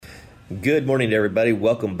Good morning, everybody.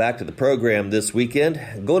 Welcome back to the program this weekend.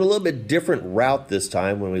 Going a little bit different route this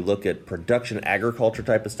time when we look at production agriculture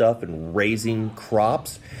type of stuff and raising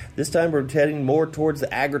crops. This time we're heading more towards the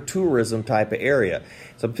agritourism type of area.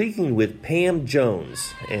 So I'm speaking with Pam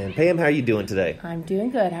Jones. And Pam, how are you doing today? I'm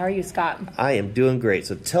doing good. How are you, Scott? I am doing great.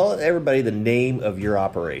 So tell everybody the name of your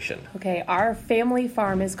operation. Okay, our family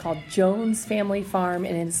farm is called Jones Family Farm,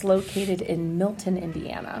 and it's located in Milton,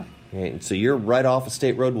 Indiana. And so you're right off of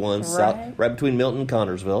State Road 1, right between Milton and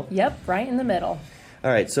Connersville. Yep, right in the middle. All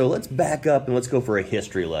right, so let's back up and let's go for a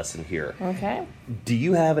history lesson here. Okay. Do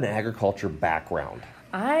you have an agriculture background?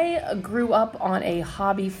 I grew up on a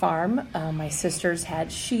hobby farm. My sisters had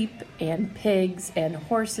sheep and pigs and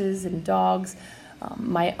horses and dogs.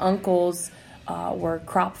 My uncles were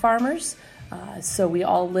crop farmers. So we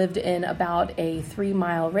all lived in about a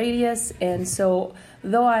 3-mile radius. And so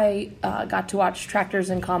though I got to watch tractors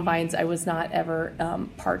and combines, I was not ever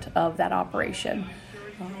part of that operation.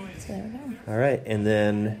 So there we go. All right. And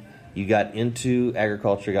then you got into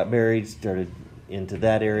agriculture, got married, started into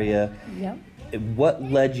that area. Yep. What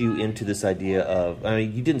led you into this idea of, I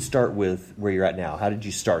mean, you didn't start with where you're at now. How did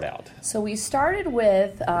you start out? So we started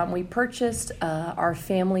with, we purchased our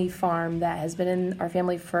family farm that has been in our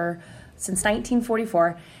family since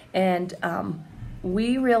 1944. And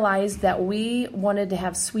we realized that we wanted to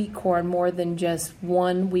have sweet corn more than just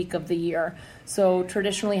 1 week of the year. So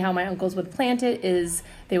traditionally how my uncles would plant it is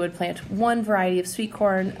they would plant one variety of sweet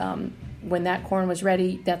corn. When that corn was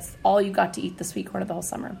ready, that's all you got to eat, the sweet corn of the whole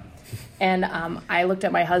summer. And I looked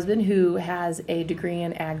at my husband, who has a degree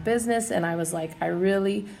in ag business, and I was like, I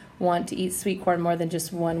really want to eat sweet corn more than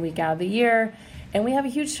just 1 week out of the year. And we have a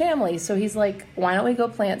huge family, so he's like, why don't we go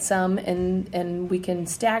plant some, and we can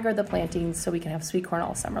stagger the plantings so we can have sweet corn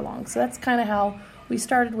all summer long. So that's kind of how we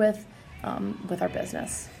started with our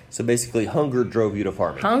business. So basically, hunger drove you to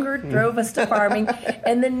farming. Hunger drove us to farming,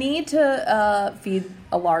 and the need to feed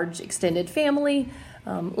a large extended family.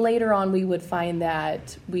 Later on, we would find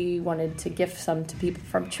that we wanted to gift some to people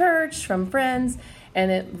from church, from friends,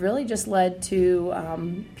 and it really just led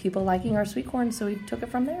to people liking our sweet corn, so we took it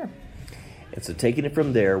from there. And so taking it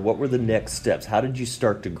from there, what were the next steps? How did you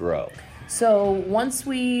start to grow? So once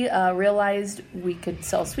we realized we could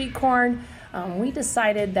sell sweet corn, we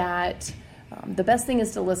decided that the best thing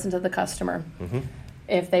is to listen to the customer. Mm-hmm.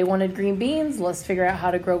 If they wanted green beans, let's figure out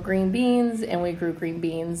how to grow green beans, and we grew green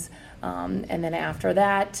beans. And then after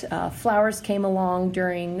that, flowers came along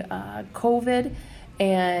during COVID,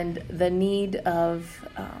 and the need of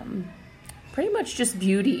pretty much just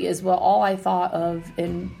beauty is what all I thought of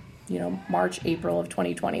in March, April of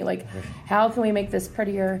 2020. Like, how can we make this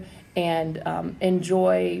prettier and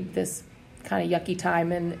enjoy this kind of yucky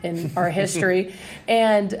time in our history?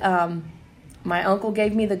 And my uncle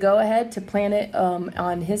gave me the go-ahead to plant it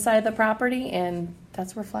on his side of the property, and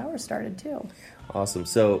that's where flowers started too. Awesome.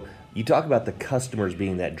 So you talk about the customers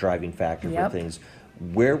being that driving factor for things.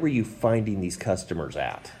 Where were you finding these customers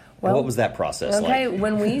at? Well, what was that process like? Okay,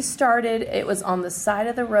 when we started, it was on the side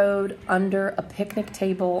of the road under a picnic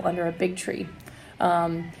table under a big tree.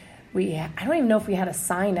 I don't even know if we had a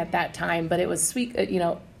sign at that time, but it was sweet.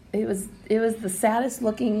 It was the saddest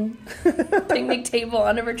looking picnic table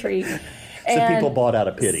under a tree. So people bought out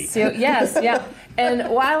of pity. So, yes, yeah. And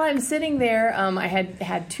while I'm sitting there, I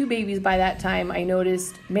had 2 babies by that time. I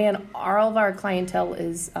noticed, man, all of our clientele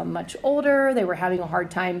is much older. They were having a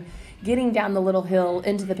hard time getting down the little hill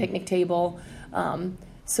into the picnic table.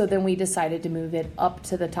 So then we decided to move it up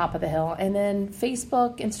to the top of the hill. And then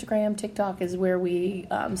Facebook, Instagram, TikTok is where we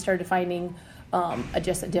started finding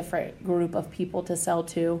just a different group of people to sell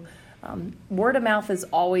to. Word of mouth is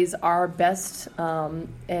always our best,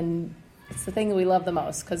 and it's the thing that we love the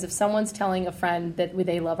most, because if someone's telling a friend that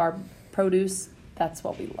they love our produce, that's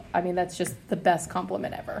what we love. I mean, that's just the best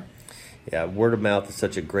compliment ever. Yeah, word of mouth is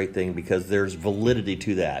such a great thing because there's validity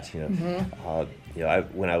to that.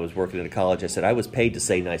 When I was working in a college, I said I was paid to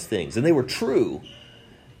say nice things, and they were true.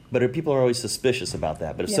 But people are always suspicious about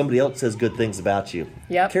that. But if somebody else says good things about you,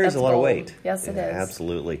 it carries a lot of weight. Yes, it is.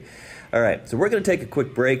 Absolutely. All right, so we're going to take a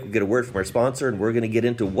quick break. We'll get a word from our sponsor, and we're going to get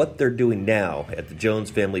into what they're doing now at the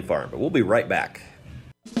Jones Family Farm. But we'll be right back.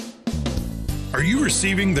 Are you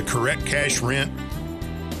receiving the correct cash rent?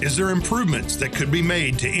 Is there improvements that could be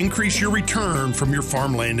made to increase your return from your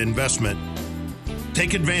farmland investment?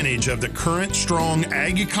 Take advantage of the current strong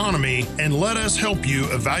ag economy and let us help you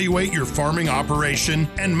evaluate your farming operation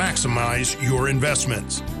and maximize your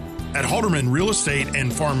investments. At Halderman Real Estate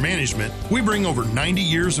and Farm Management, we bring over 90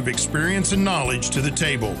 years of experience and knowledge to the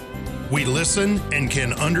table. We listen and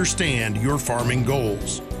can understand your farming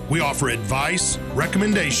goals. We offer advice,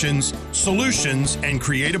 recommendations, solutions, and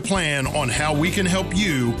create a plan on how we can help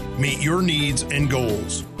you meet your needs and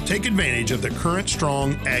goals. Take advantage of the current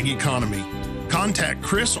strong ag economy. Contact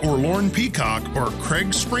Chris or Lauren Peacock or Craig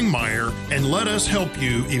Springmeyer and let us help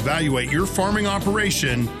you evaluate your farming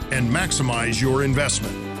operation and maximize your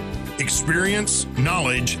investment. Experience,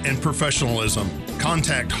 knowledge, and professionalism.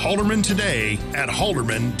 Contact Halderman today at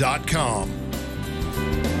halderman.com.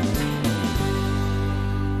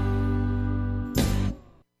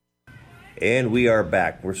 And we are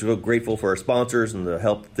back. We're so grateful for our sponsors and the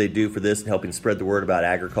help that they do for this and helping spread the word about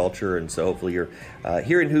agriculture. And so hopefully you're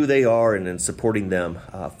hearing who they are and supporting them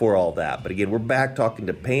for all that. But again, we're back talking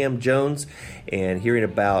to Pam Jones and hearing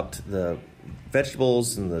about the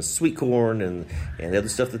vegetables and the sweet corn and the other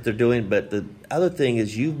stuff that they're doing. But the other thing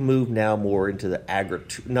is you've moved now more into the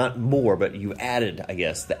not more, but you've added, I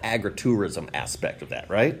guess, the agritourism aspect of that,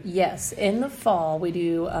 right? Yes. In the fall, we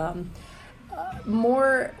do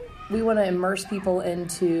more. We want to immerse people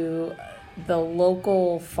into the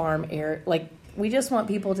local farm area. Like, we just want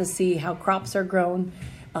people to see how crops are grown,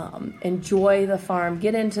 enjoy the farm,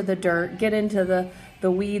 get into the dirt, get into the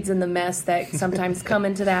weeds and the mess that sometimes come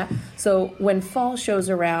into that. So when fall shows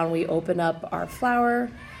around, we open up our flower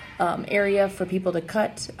area for people to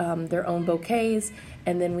cut their own bouquets,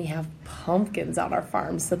 and then we have pumpkins on our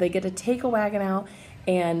farm. So they get to take a wagon out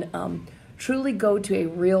and truly go to a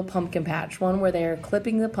real pumpkin patch, one where they're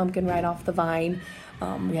clipping the pumpkin right off the vine.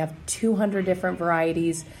 We have 200 different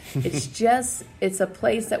varieties. It's a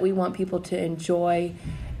place that we want people to enjoy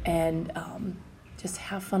and just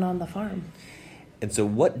have fun on the farm. And so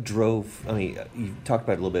what drove, you talked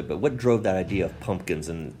about it a little bit, but what drove that idea of pumpkins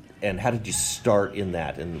and how did you start in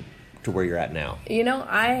that and to where you're at now?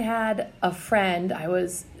 I had a friend, I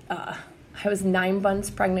was 9 months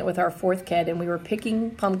pregnant with our fourth kid, and we were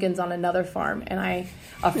picking pumpkins on another farm. And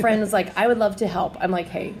a friend was like, I would love to help. I'm like,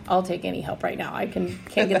 hey, I'll take any help right now. I can't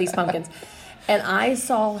get these pumpkins. And I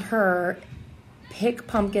saw her pick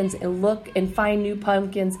pumpkins and look and find new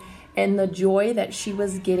pumpkins. And the joy that she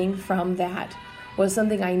was getting from that was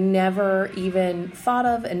something I never even thought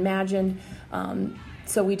of, imagined.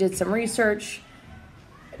 So we did some research.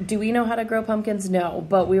 Do we know how to grow pumpkins? No,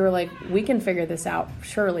 but we were like, we can figure this out,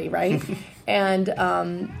 surely, right? And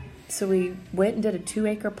so we went and did a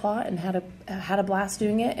 2-acre plot and had a blast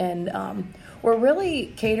doing it. And we're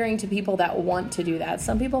really catering to people that want to do that.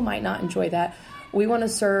 Some people might not enjoy that. We want to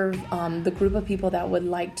serve the group of people that would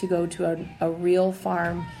like to go to a real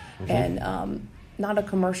farm and not a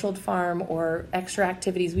commercial farm or extra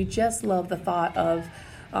activities. We just love the thought of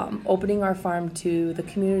opening our farm to the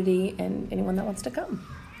community and anyone that wants to come.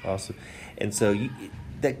 Awesome. And so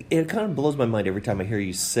it kind of blows my mind every time I hear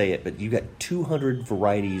you say it, but you got 200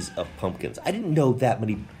 varieties of pumpkins. I didn't know that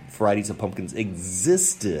many varieties of pumpkins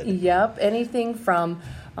existed. Yep. Anything from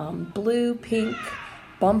blue, pink,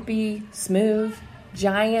 bumpy, smooth,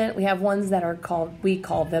 giant. We have ones that we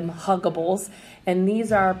call them huggables. And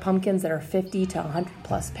these are pumpkins that are 50 to 100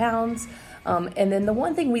 plus pounds. And then the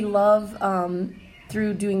one thing we love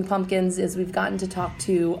through doing pumpkins is we've gotten to talk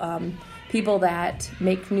to people that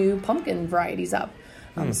make new pumpkin varieties up.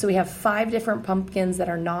 So we have 5 different pumpkins that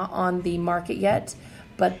are not on the market yet,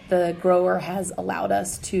 but the grower has allowed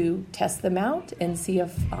us to test them out and see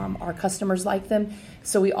if our customers like them.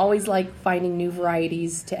 So we always like finding new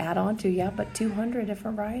varieties to add on to, but 200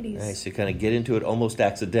 different varieties. Nice. You kind of get into it almost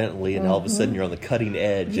accidentally, and all of a sudden you're on the cutting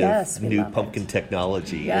edge of new pumpkin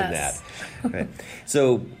technology in that. Right.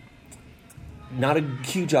 So not a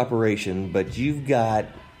huge operation, but you've got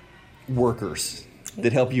workers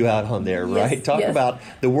that help you out on there, right? Yes, Talk about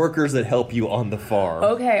the workers that help you on the farm.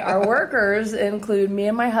 Okay, our workers include me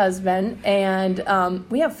and my husband, and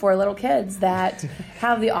we have 4 little kids that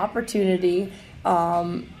have the opportunity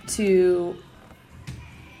to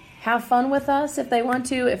have fun with us if they want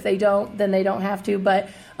to. If they don't, then they don't have to. But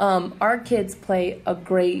our kids play a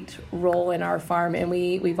great role in our farm, and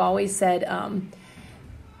we've always said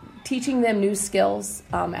teaching them new skills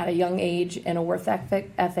at a young age and a work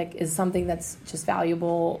ethic is something that's just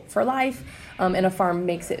valuable for life, and a farm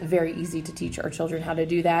makes it very easy to teach our children how to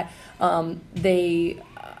do that. They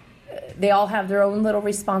all have their own little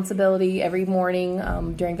responsibility every morning.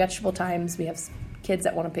 During vegetable times, we have kids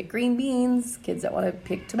that want to pick green beans, kids that want to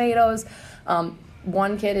pick tomatoes.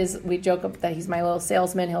 One kid we joke that he's my little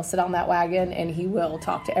salesman. He'll sit on that wagon and he will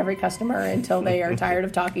talk to every customer until they are tired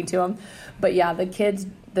of talking to him. But yeah, the kids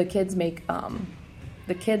make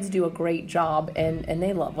the kids do a great job, and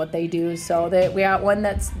they love what they do. So we got one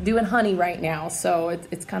that's doing honey right now, so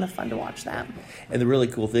it's kind of fun to watch that. And the really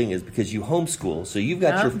cool thing is because you homeschool, so you've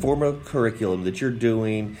got your formal curriculum that you're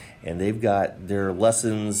doing, and they've got their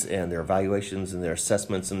lessons and their evaluations and their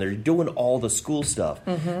assessments, and they're doing all the school stuff.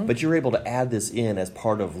 But you're able to add this in as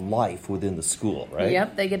part of life within the school, right?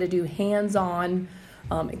 Yep, they get to do hands-on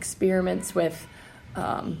experiments with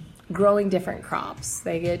growing different crops.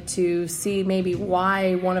 They get to see maybe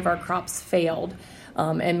why one of our crops failed,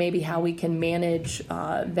 and maybe how we can manage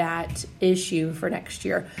that issue for next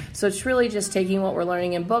year. So it's really just taking what we're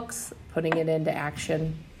learning in books, putting it into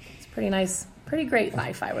action. It's pretty nice, pretty great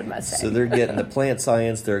life, I would must say. So they're getting the plant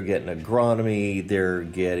science, they're getting agronomy, they're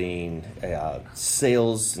getting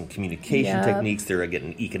sales and communication techniques, they're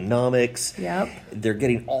getting economics. They're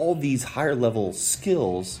getting all these higher level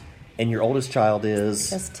skills. And your oldest child is?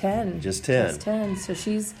 Just 10. Just 10. Just 10. So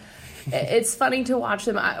it's funny to watch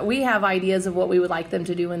them. We have ideas of what we would like them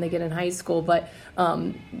to do when they get in high school, but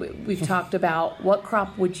we've talked about what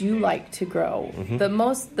crop would you like to grow?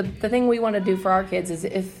 The thing we want to do for our kids is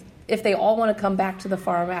if they all want to come back to the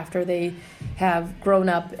farm after they have grown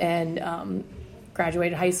up and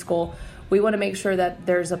graduated high school, we want to make sure that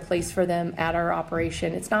there's a place for them at our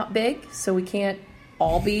operation. It's not big, so we can't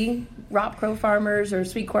all be Rob Crow farmers or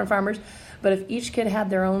sweet corn farmers, but if each kid had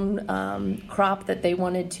their own crop that they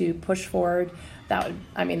wanted to push forward, that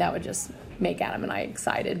would just make Adam and I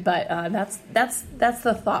excited. But that's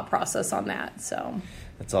the thought process on that. So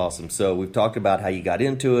that's awesome. So we've talked about how you got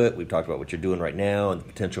into it. We've talked about what you're doing right now and the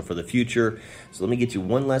potential for the future. So let me get you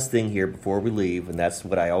one last thing here before we leave, and that's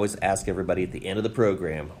what I always ask everybody at the end of the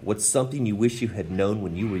program. What's something you wish you had known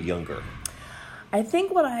when you were younger? I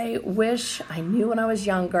think what I wish I knew when I was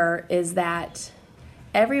younger is that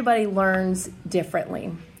everybody learns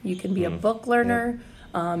differently. You can be a book learner.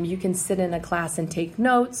 You can sit in a class and take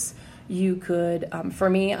notes. You could, for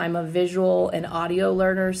me, I'm a visual and audio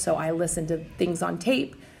learner, so I listen to things on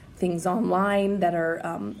tape, things online that are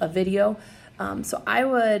a video. So I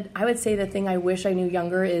would say the thing I wish I knew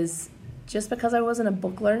younger is just because I wasn't a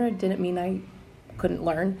book learner didn't mean I couldn't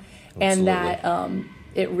learn. Absolutely. And that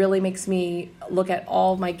it really makes me look at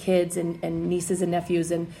all my kids and nieces and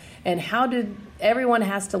nephews and how did everyone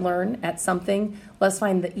has to learn at something. Let's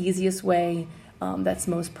find the easiest way that's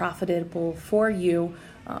most profitable for you.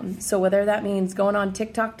 So whether that means going on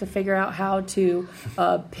TikTok to figure out how to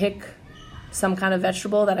pick some kind of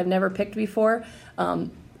vegetable that I've never picked before,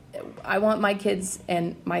 I want my kids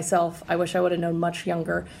and myself, I wish I would have known much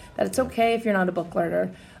younger, that it's okay if you're not a book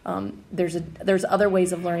learner. There's other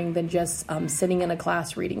ways of learning than just sitting in a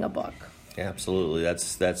class reading a book. Absolutely.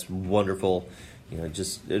 That's wonderful.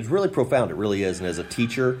 It's really profound. It really is. And as a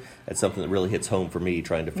teacher, that's something that really hits home for me,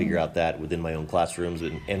 trying to figure out that within my own classrooms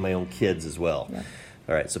and my own kids as well. Yeah.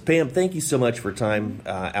 All right. So, Pam, thank you so much for time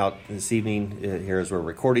out this evening here as we're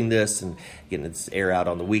recording this and getting this air out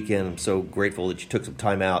on the weekend. I'm so grateful that you took some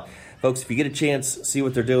time out. Folks, if you get a chance, see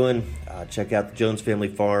what they're doing. Check out the Jones Family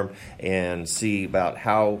Farm and see about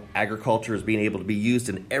how agriculture is being able to be used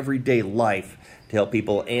in everyday life to help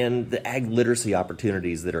people, and the ag literacy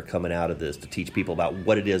opportunities that are coming out of this to teach people about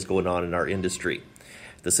what it is going on in our industry.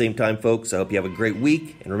 At the same time, folks, I hope you have a great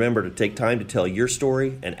week, and remember to take time to tell your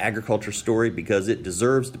story, an agriculture story, because it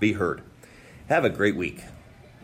deserves to be heard. Have a great week.